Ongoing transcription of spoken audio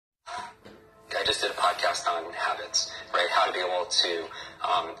I just did a podcast on habits, right? How to be able to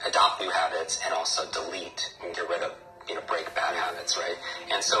adopt new habits and also delete and get rid of, break bad habits, right?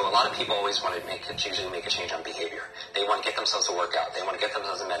 And so a lot of people always want to usually make a change on behavior. They want to get themselves to work out. They want to get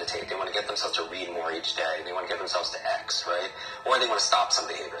themselves to meditate. They want to get themselves to read more each day. They want to get themselves to X, right? Or they want to stop some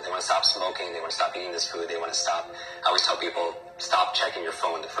behavior. They want to stop smoking. They want to stop eating this food. They want to stop. I always tell people, stop checking your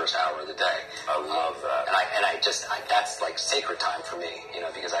phone the first hour of the day. I love that. And I that's like sacred time for me,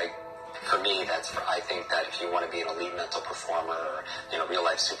 because for me, I think that if you want to be an elite mental performer or, real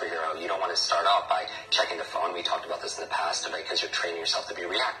life superhero, you don't want to start off by checking the phone. We talked about this in the past, right? Because you're training yourself to be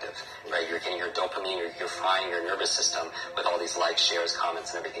reactive, right? You're getting your dopamine, you're frying your nervous system with all these likes, shares,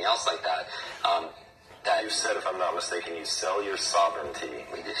 comments, and everything else like that. You said, if I'm not mistaken, you sell your sovereignty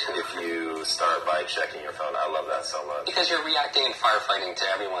if you start by checking your phone. I love that so much. Because you're reacting and firefighting to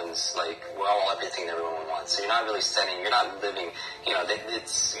everyone's, everything that everyone wants. So you're not really you're not living,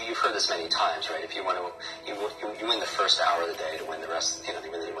 you've heard this many times, right? If you want to, you win the first hour of the day to win the rest, you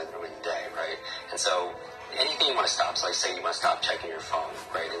really win the day, right? And so anything you want to stop, so like say you want to stop checking your phone,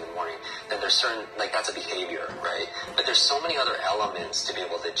 right, in the morning, then there's certain, that's a behavior, right? But there's so many other elements to be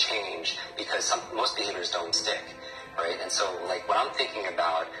able to change because most behaviors don't stick, right? And so, when I'm thinking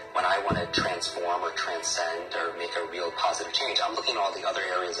about when I want to transform or transcend or make a real positive change, I'm looking at all the other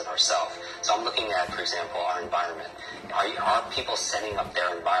areas of ourself. So I'm looking at, for example, our environment. Are people setting up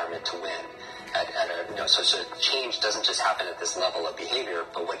their environment to win? So change doesn't just happen at this level of behavior,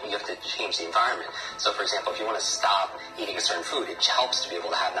 but you have to change the environment. So, for example, if you want to stop eating a certain food, it helps to be able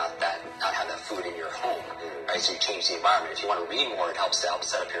to have not have that food in your home, right? So you change the environment. If you want to read more, it helps to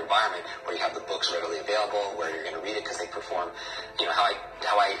set up your environment where you have the books readily available, where you're going to read it because they perform.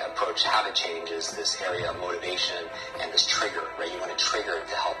 How I approach habit change is this area of motivation and this trigger, right? You want a trigger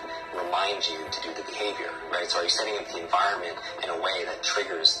to help remind you to do the behavior, right? So are you setting up the environment in a way that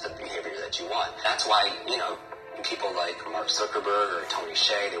triggers the behavior that you want? That's why, people like Mark Zuckerberg or Tony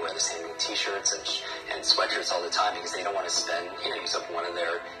Hsieh, they wear the same T-shirts and sweatshirts all the time because they don't want to use up one of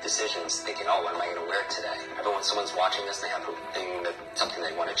their decisions thinking, oh, what am I going to wear today? Everyone, someone's watching this and they have something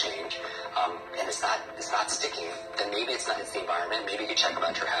they want to change, and it's not sticking, then maybe it's the environment, maybe you can check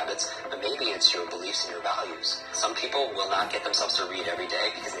about your habits, but maybe it's your beliefs and your values. Some people will not get themselves to read every day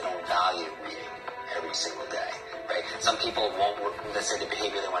because they don't value reading every single day. Right? Some people won't, let's say the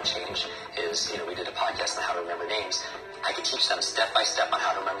behavior they want to change is, we did a podcast on how to remember names. I could teach them step by step on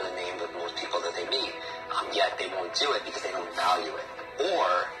how to remember the name of most people that they meet, yet they won't do it because they don't value it,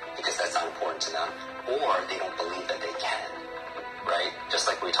 or because that's not important to them, or they don't believe that they can. Right? Just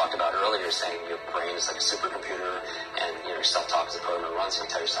like we talked about earlier, saying your brain is like a supercomputer and your self-talk is a program that runs. So you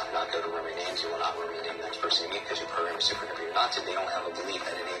tell yourself not to remember names, you will not remember the name of the next person you meet because you program your supercomputer not to. They don't have a belief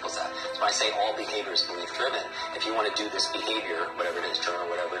that enables that. So when I say all behavior is belief-driven, if you want to do this behavior, whatever it is, journal,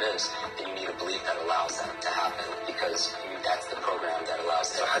 whatever it is, then you need a belief that allows that to happen because that's the program that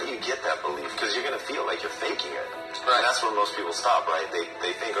allows that. So how do you get that belief? Because you're going to feel like you're faking it. Right. And that's where most people stop, right? They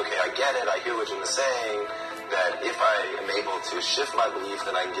think, okay, I get it, I hear what you're saying, that if I am able to shift my belief,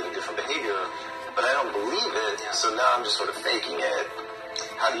 then I can get a different behavior, but I don't believe it, so now I'm just sort of faking it.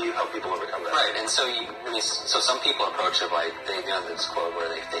 How do you help people overcome that? Right, and so so some people approach it like, they have this quote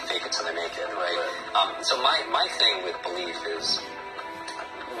where they fake it till they make it, right? So my thing with belief is,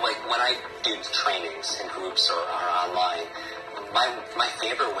 when I do trainings in groups or online, my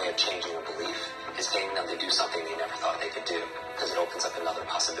favorite way of changing a belief is getting them to do something they never thought they could do, because it opens up another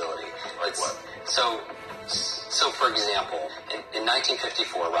possibility. Like what? So for example, in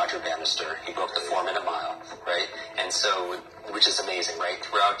 1954, Roger Bannister, he broke the 4-minute mile, right? And so, which is amazing, right?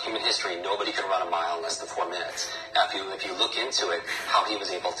 Throughout human history, nobody could run a mile in less than 4 minutes. Now, if you look into it, how he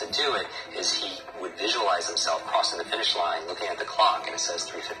was able to do it is he would visualize himself crossing the finish line, looking at the clock, and it says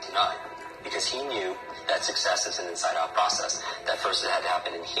 3:59. Because he knew that success is an inside-out process. That first it had to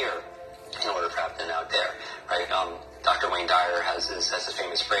happen in here in order for it to happen out there, right? Dr. Wayne Dyer has a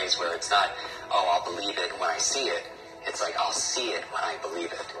famous phrase where it's not, oh, I'll believe it when I see it. It's like, I'll see it when I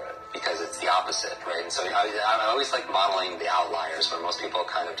believe it. Because it's the opposite, right? And so I always like modeling the outliers where most people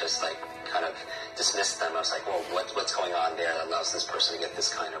kind of dismiss them. I was like, well, what's going on there that allows this person to get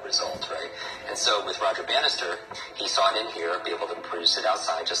this kind of result, right? And so with Roger Bannister, he saw it in here, be able to produce it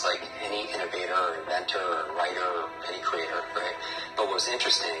outside, just like any innovator or inventor or writer or any creator, right? But what was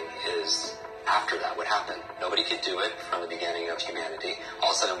interesting is, after that, what happened? Nobody could do it from the beginning of humanity. All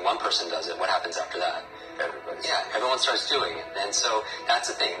of a sudden, one person does it. What happens after that? Everybody. Yeah, everyone starts doing it. And so that's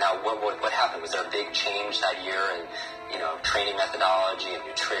the thing. Now, what happened? Was there a big change that year in, training methodology and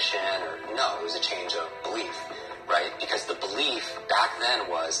nutrition? Or no, it was a change of belief, right? Because the belief back then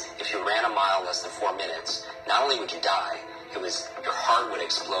was, if you ran a mile in less than 4 minutes, not only would you die, your heart would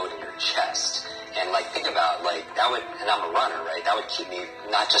explode in your chest. And like, think about like that would, and I'm a runner, right? That would keep me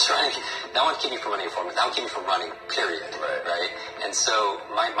not just running, that would keep me from running for me, that would keep me from running, period, right? And so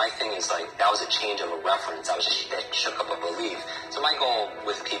my thing is like, that was a change of a reference. That was just, that shook up a belief. So my goal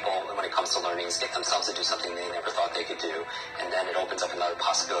with people when it comes to learning is get themselves to do something they never thought they could do, and then it opens up another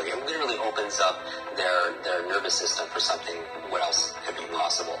possibility. It literally opens up their nervous system for something, what else could be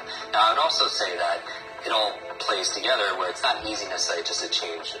possible. Now I would also say that it all plays together where it's not easy necessarily just to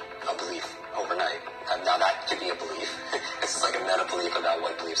change a belief overnight. Now that could be a belief. This is like a meta belief about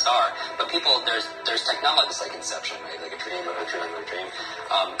what beliefs are. But people, there's technologies like Inception, right? Like a dream of a dream of a dream.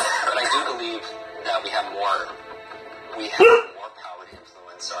 But I do believe that we have more power to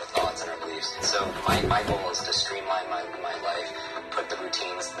influence our thoughts and our beliefs. And so my goal is to streamline my life, put the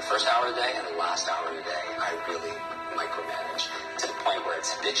routines the first hour of the day and the last hour of the day. I really micromanage to the point where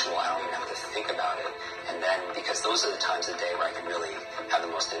it's habitual. I don't even have to think about it. And then, because those are the times of the day where I can really have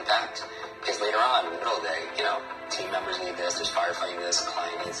the most impact. Because later on, in the middle of the day, team members need this, there's firefighting this, a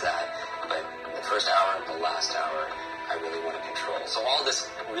client needs that. But the first hour and the last hour, I really want to control. So all this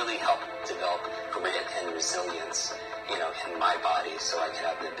really helped develop grit and resilience, in my body, so I can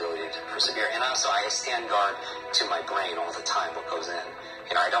have the ability to persevere. And also, I stand guard to my brain all the time, what goes in.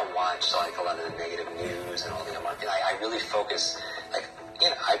 I don't watch like a lot of the negative news and all the marketing. I really focus, like,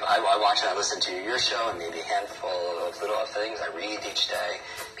 I watch and I listen to your show and maybe a handful of little things I read each day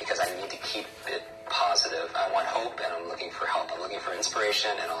because I need to keep it positive. I want hope and I'm looking for help. I'm looking for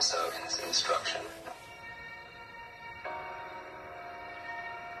inspiration and also instruction.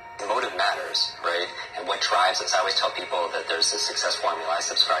 Motive matters, right? And what drives us. I always tell people that there's a success formula. I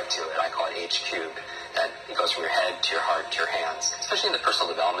subscribe to it. I call it H cubed. That it goes from your head to your heart to your hands. Especially in the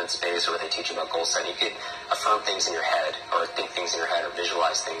personal development space or where they teach about goal setting. You could affirm things in your head or think things in your head or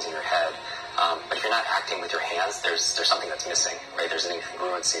visualize things in your head. But if you're not acting with your hands, there's something that's missing, right? There's an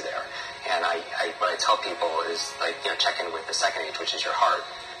incongruency there. And what I tell people is like, check in with the second H, which is your heart,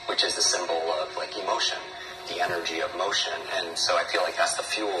 which is the symbol of like emotion. The energy of motion. And so I feel like that's the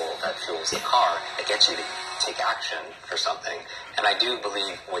fuel that fuels the car that gets you to take action for something. And I do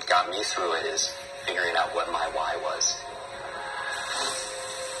believe what got me through it is figuring out what my why was.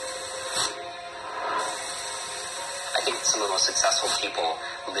 I think some of the most successful people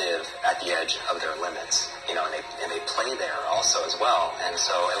live at the edge of their limits, and they play there also as well. And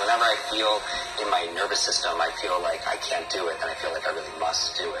so whenever I feel in my nervous system, I feel like I can't do it, then I feel like I really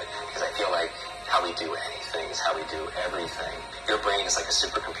must do it. Because I feel like how we do anything is how we do everything. Your brain is like a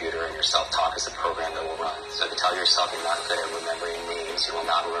supercomputer, and your self-talk is a program that will run. So if you tell yourself you're not good at remembering names, you will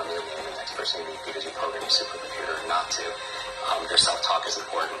not remember the name of the next person you meet because you program your supercomputer not to. Your self-talk is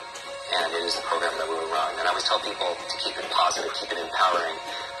important, and it is the program that will run. And I always tell people to keep it positive, keep it empowering,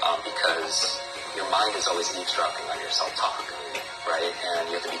 because your mind is always eavesdropping on your self-talk, right? And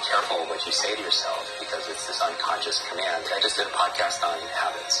you have to be careful what you say to yourself because it's this unconscious command. I just did a podcast on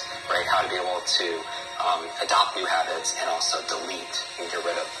habits, right? How to be able to adopt new habits and also delete and get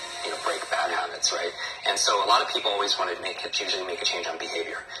rid of, break bad habits, right? And so a lot of people always want to usually make a change on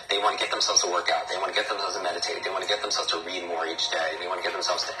behavior. They want to get themselves to work out. They want to get themselves to meditate. They want to get themselves to read more each day. They want to get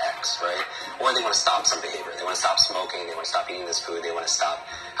themselves to X, right? Or they want to stop some behavior. They want to stop smoking. They want to stop eating this food. They want to stop.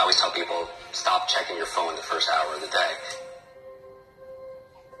 I always tell people, stop checking your phone the first hour of the day.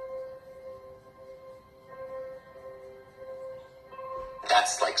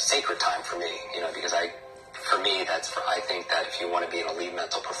 That's like sacred time for me, because I think that if you want to be an elite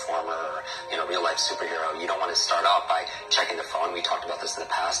mental performer or, real life superhero, you don't want to start off by checking the phone. We talked about this in the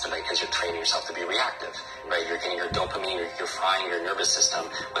past, because you're training yourself to be reactive, right? You're getting your dopamine, you're frying your nervous system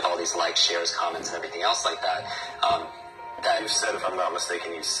with all these likes, shares, comments, and everything else like that. You said, if I'm not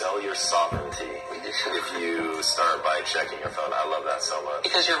mistaken, you sell your sovereignty if you start by checking your phone. I love that so much.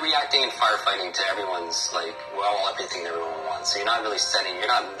 Because you're reacting and firefighting to everyone's, everything that everyone wants. So you're not really you're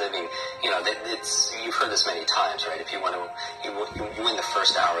not living, you've heard this many times, right? If you want to, you win the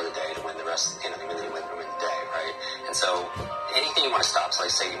first hour of the day to win the rest, you win the day, right? And so anything you want to stop, so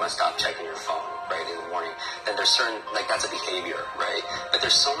like say you want to stop checking your phone, right, in the morning, then there's certain, that's a behavior, right? But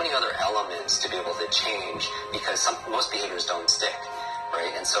there's so many other elements to be able to change because most behaviors don't stick,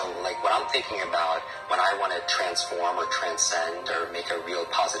 right? And so, what I'm thinking about when I want to transform or transcend or make a real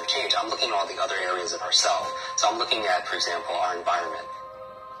positive change, I'm looking at all the other areas of ourselves. So I'm looking at, for example, our environment.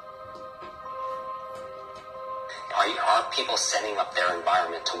 Are people setting up their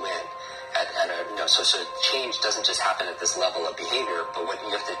environment to win? So change doesn't just happen at this level of behavior, but what you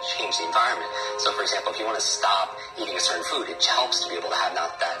have to change the environment. environment. So, for example, if you want to stop eating a certain food, it helps to be able to have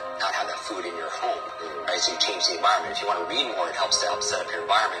not have that food in your home, right? So you change the environment. If you want to read more, it helps to help set up your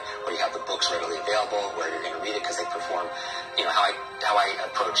environment where you have the books readily available, where you're going to read it because they perform. How I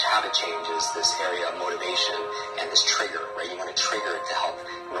approach habit change is this area of motivation and this trigger, right? You want to trigger it to help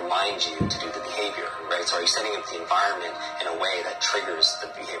remind you to do the behavior, right? So are you setting up the environment in a way that triggers the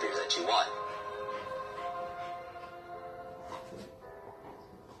behavior that you want?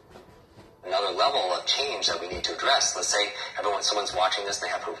 Another level of change that we need to address. Let's say someone's watching this and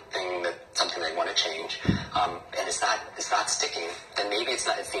they have something they want to change, and it's not sticking. Then maybe it's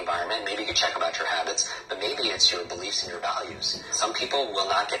the environment. Maybe you can check about your habits, but maybe it's your beliefs and your values. Some people will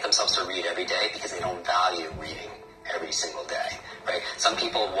not get themselves to read every day because they don't value reading every single day, right? Some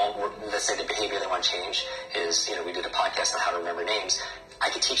people won't. Let's say the behavior they want to change is, we did a podcast on how to remember names. I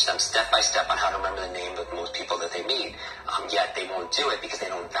could teach them step by step on how to remember the name of most people that they meet, yet they won't do it because they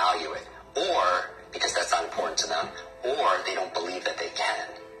don't value it, or because that's not important to them, or they don't believe that they can,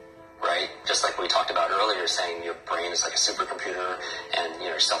 right? Just like we talked about earlier, saying your brain is like a supercomputer, and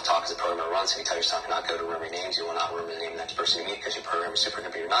your self-talk is a program that runs. If you tell yourself not to remember names, you will not remember the name of the next person you meet because you program your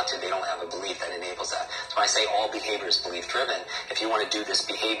supercomputer not to. They don't have a belief that enables that. So when I say all behavior is belief-driven, if you want to do this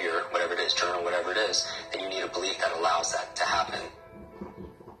behavior, whatever it is, journal, whatever it is, then you need a belief that allows that to happen.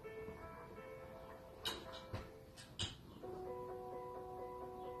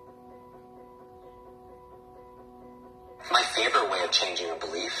 My favorite way of changing a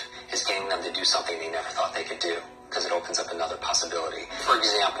belief is getting them to do something they never thought they could do, because it opens up another possibility. For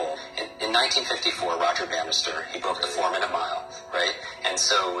example, in 1954, Roger Bannister, he broke the 4-minute mile, right? And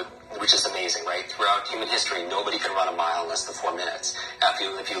so, which is amazing, right? Throughout human history, nobody could run a mile in less than 4 minutes. Now,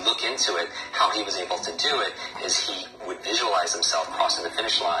 if you look into it, how he was able to do it is he would visualize himself crossing the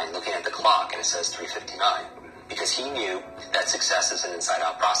finish line, looking at the clock, and it says 3:59. Because he knew that success is an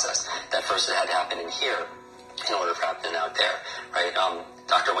inside-out process. That first it had to happen in here in order for it to happen out there, right?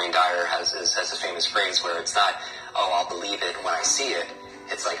 Dr. Wayne Dyer has a famous phrase where it's not, I'll believe it when I see it.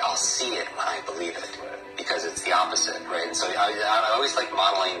 It's like, I'll see it when I believe it, because it's the opposite, right? And so I always like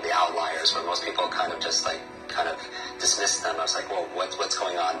modeling the outliers where most people kind of dismiss them. I was like, well, what's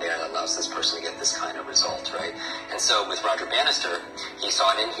going on there that allows this person to get this kind of result, right? And so with Roger Bannister, he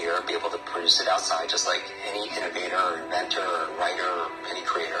saw it in here, be able to produce it outside, just like any innovator or inventor or writer or any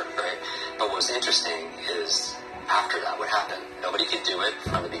creator, right? But what was interesting is after that, what happened? Nobody could do it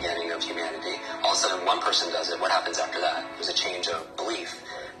from the beginning of humanity. All of a sudden, one person does it. What happens after that? There's a change of belief,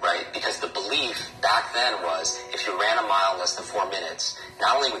 right? Because the belief back then was, if you ran a mile in less than 4 minutes,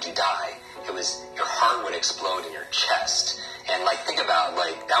 not only would you die, it was your heart would explode in your chest. And think about,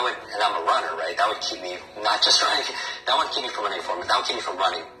 that would, and I'm a runner, right? That would keep me not just running, that would keep me from running 4 minutes, that would keep me from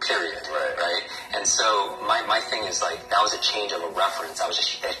running, period, right? And so my thing is that was a change of a reference.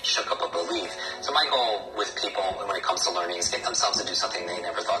 It shook up a belief. So my goal with people when it comes to learning is get themselves to do something they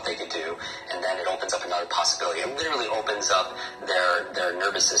never thought they could do, and then it opens up another possibility. It literally opens up their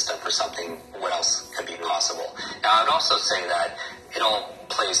nervous system for something, what else could be possible. Now, I would also say that it all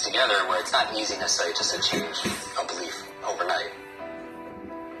plays together where it's not easy necessarily just to change a belief overnight.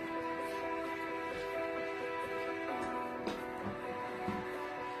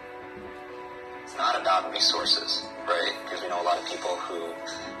 It's not about resources, right? Because we know a lot of people who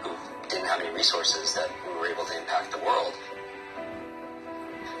didn't have any resources that were able to impact the world.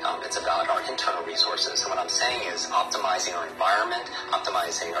 It's about our internal resources. And what I'm saying is optimizing our environment,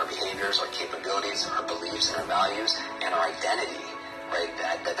 optimizing our behaviors, our capabilities, our beliefs and our values, and our identity. Right,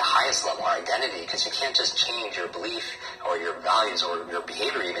 at the highest level, our identity, because you can't just change your belief or your values or your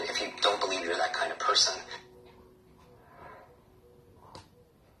behavior even if you don't believe you're that kind of person.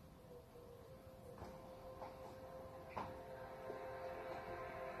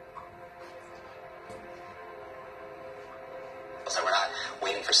 So we're not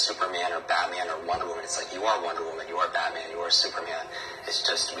waiting for Superman or Batman or Wonder Woman. It's like, you are Wonder Woman, you are Batman, you are Superman. It's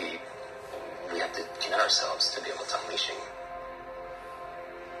just we have to commit ourselves to be able to unleashing.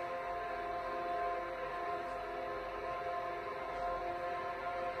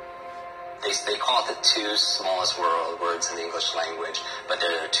 They call it the two smallest words in the English language, but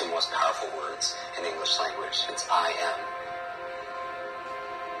they're the two most powerful words in the English language. It's I am.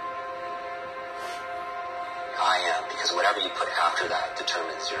 I am, because whatever you put after that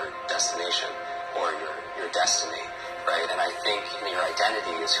determines your destination or your destiny, right? And I think your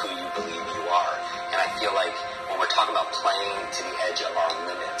identity is who you believe you are. And I feel like when we're talking about playing to the edge of our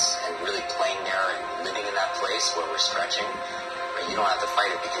limits and really playing there and living in that place where we're stretching, you don't have to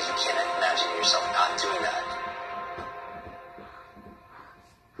fight it because you can't imagine yourself not doing that.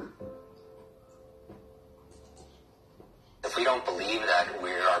 If we don't believe that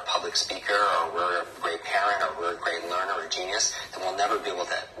our a public speaker, or we're a great parent, or we're a great learner or genius, then we'll never be able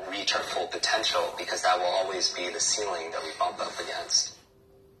to reach our full potential, because that will always be the ceiling that we bump up against.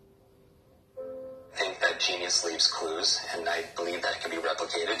 I think that genius leaves clues, and I believe that it can be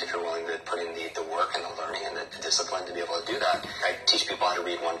replicated if you're willing to put in the work and the learning and the discipline to be able to do that. I teach people how to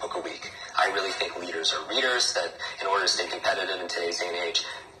read one book a week. I really think leaders are readers, that in order to stay competitive in today's day and age,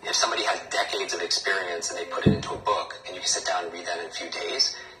 if somebody has decades of experience and they put it into a book, and you can sit down and read that in a few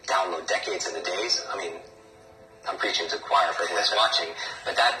days, download decades into days, I mean, I'm preaching to the choir for everyone that's watching,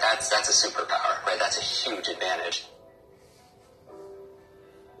 but that's a superpower, right? That's a huge advantage.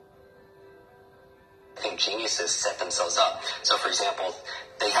 I think geniuses set themselves up. So, for example,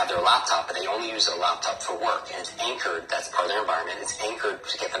 they have their laptop, but they only use their laptop for work, and it's anchored, that's part of their environment, it's anchored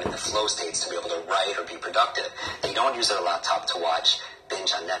to get them into flow states to be able to write or be productive. They don't use their laptop to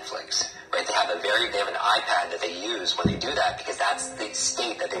binge on Netflix, right? They have an iPad that they use when they do that, because that's the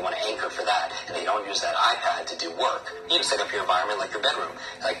state that they want to anchor for that, and they don't use that iPad to do work. You know, set up your environment like your bedroom.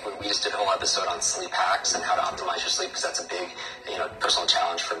 Like, we just did a whole episode on sleep hacks and how to optimize your sleep, because that's a big, personal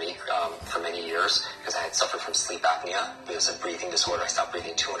challenge for me for many years, because I had suffered from sleep apnea. It was a breathing disorder. I stopped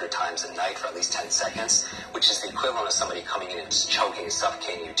breathing 200 times a night for at least 10 seconds, which is the equivalent of somebody coming in and just choking and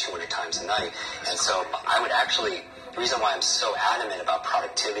suffocating you 200 times a night. And so the reason why I'm so adamant about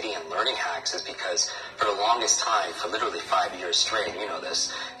productivity and learning hacks is because for the longest time, for literally 5 years straight, and you know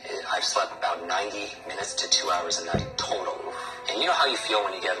this, I've slept about 90 minutes to 2 hours a night total. And you know how you feel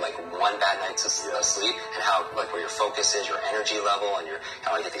when you get like one bad night's sleep, and how like where your focus is, your energy level, and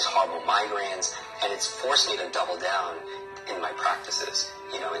how I get these horrible migraines, and it's forced me to double down in my practices,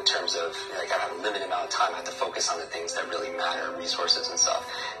 in terms of, I have a limited amount of time. I have to focus on the things that really matter, resources and stuff.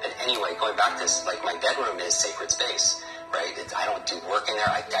 But anyway, going back to this, like, my bedroom is sacred space, right? I don't do work in there.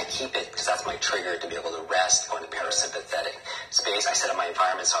 I keep it because that's my trigger to be able to rest, go into parasympathetic space. I set up my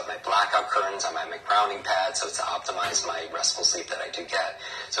environment, so I have my blackout curtains, I have my grounding pad, so it's to optimize my restful sleep that I do get.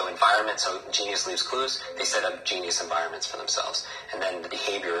 So genius leaves clues. They set up genius environments for themselves. And then the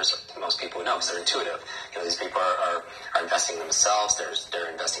behaviors, most people know, because they're intuitive. These people are investing in themselves.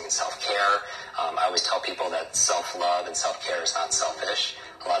 They're investing in self-care. I always tell people that self-love and self-care is not selfish.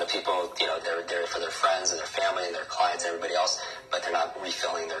 A lot of people, they're there for their friends and their family and their clients and everybody else, but they're not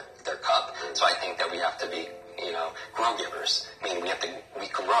refilling their cup. So I think that we have to be, grow givers. Meaning we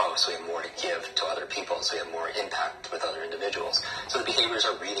grow so we have more to give to other people, so we have more impact with other individuals. So the behaviors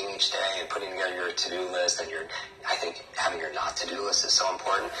are reading each day and putting together your to-do list, and I think having your not to-do list is so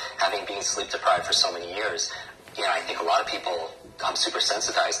important. Having been sleep deprived for so many years, I think a lot of people, I'm super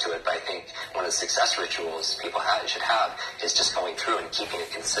sensitized to it, but I think one of the success rituals people should have is just going through and keeping a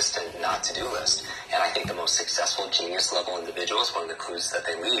consistent not-to-do list. And I think the most successful genius-level individuals, one of the clues that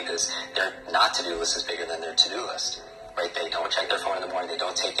they leave is their not-to-do list is bigger than their to-do list, right? They don't check their phone in the morning. They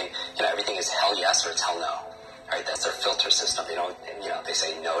don't take in, everything is hell yes or it's hell no, right? That's their filter system. They don't, they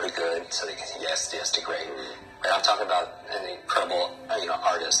say no to good so they can say yes to great. Right? I'm talking about an incredible,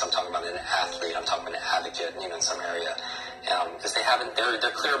 artist. I'm talking about an athlete. I'm talking about an advocate, in some area. Because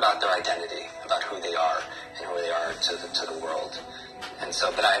they're clear about their identity, about who they are and who they are to the world. And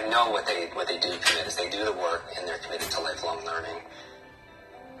so, but I know what they do commit is they do the work, and they're committed to lifelong learning.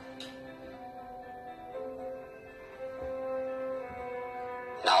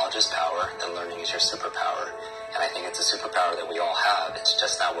 Knowledge is power, and learning is your superpower. And I think it's a superpower that we all have. It's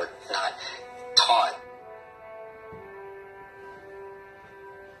just we're not taught.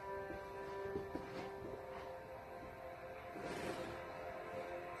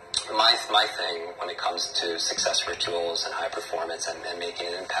 My thing when it comes to success rituals and high performance and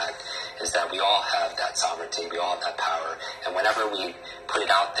making an impact is that we all have that sovereignty, we all have that power, and whenever we put it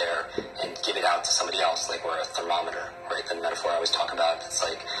out there and give it out to somebody else, like we're a thermometer, right? The metaphor I always talk about, it's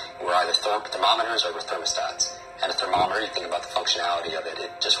like we're either thermometers or we're thermostats. And a thermometer, you think about the functionality of it,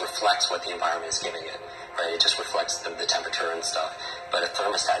 it just reflects what the environment is giving it, right? It just reflects the temperature and stuff. But a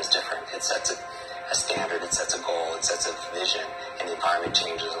thermostat is different. It sets a standard, it sets a goal, it sets a vision, and the environment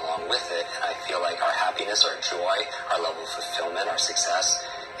changes along with it. And I feel like our happiness, our joy, our level of fulfillment, our success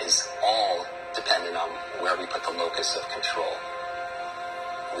is all dependent on where we put the locus of control.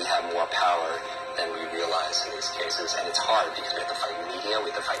 We have more power than we realize in these cases, and it's hard because we have to fight media,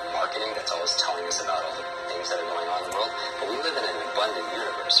 we have to fight marketing that's always telling us about all the things that are going on in the world. But we live in an abundant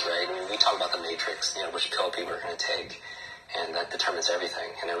universe, right? I mean, we talk about the matrix, which pill people are going to take. And that determines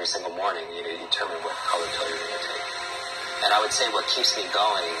everything. And every single morning, you determine what color pill you're going to take. And I would say what keeps me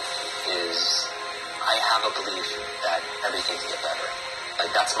going is I have a belief that everything can get better.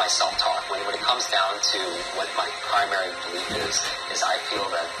 Like, that's my self-talk. When it comes down to what my primary belief is I feel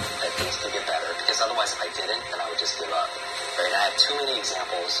that things can get better, because otherwise if I didn't, then I would just give up. Right? And I have too many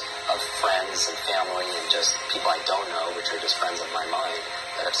examples of friends and family and just people I don't know, which are just friends of my mind,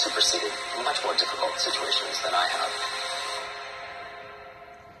 that have superseded much more difficult situations than I have.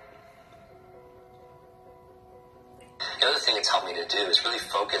 The other thing it's helped me to do is really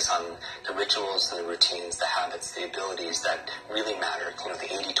focus on the rituals and the routines, the habits, the abilities that really matter. The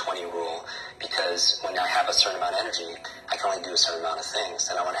 80-20 rule, because when I have a certain amount of energy, I can only do a certain amount of things,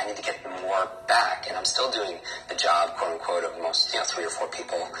 and I need to get more back. And I'm still doing the job, quote unquote, of most, 3 or 4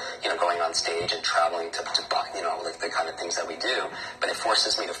 people, going on stage and traveling to like the kind of things that we do. But it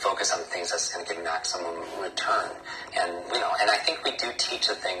forces me to focus on the things that's going to give maximum return. And and I think we do teach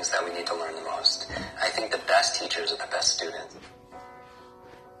the things that we need to learn the most. I think the best teachers are the best students.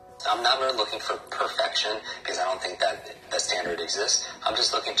 I'm not really looking for perfection, because I don't think that the standard exists. I'm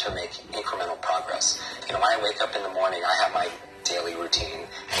just looking to make incremental progress. When I wake up in the morning, I have my daily routine,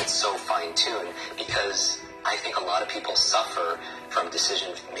 and it's so fine-tuned, because I think a lot of people suffer from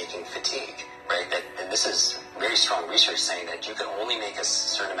decision-making fatigue, right? And this is very strong research saying that you can only make a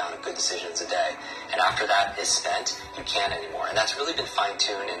certain amount of good decisions a day, and after that is spent, you can't anymore. And that's really been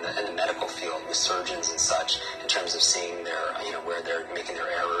fine-tuned in the medical field with surgeons and such, in terms of seeing their, where they're making their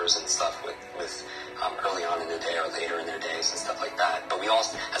errors and stuff with early on in the day or later in their days and stuff like that. But we all,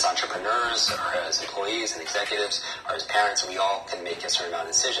 as entrepreneurs or as employees and executives or as parents, we all can make a certain amount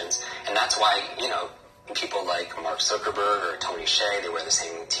of decisions. And that's why, people like Mark Zuckerberg or Tony Hsieh, they wear the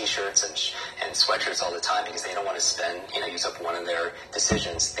same t-shirts and sweatshirts all the time, because they don't want to spend, use up one of their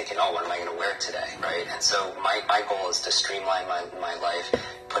decisions thinking, oh, what am I going to wear today, right? And so my goal is to streamline my life,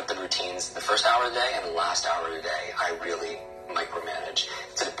 put the routines the first hour of the day and the last hour of the day, I really micromanage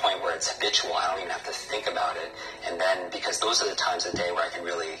to the point where it's habitual. I don't even have to think about it. And then, because those are the times of the day where I can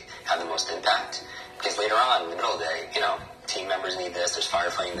really have the most impact. Because later on, in the middle of the day, team members need this, there's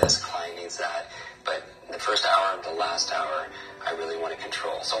firefighting this, client needs that. But the first hour, the last hour, I really want to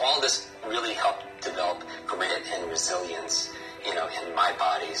control. So all this really helped develop grit and resilience, in my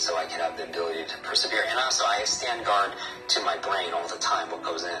body, so I can have the ability to persevere. And also, I stand guard to my brain all the time, what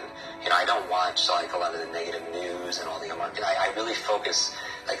goes in. I don't watch, like, a lot of the negative news and all the market. I really focus,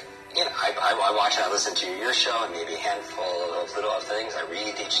 like, I watch and I listen to your show and maybe a handful of little things I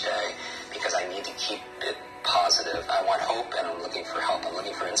read each day, because I need to keep it positive. I want hope, and I'm looking for help. I'm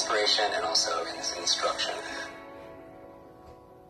looking for inspiration and also instruction.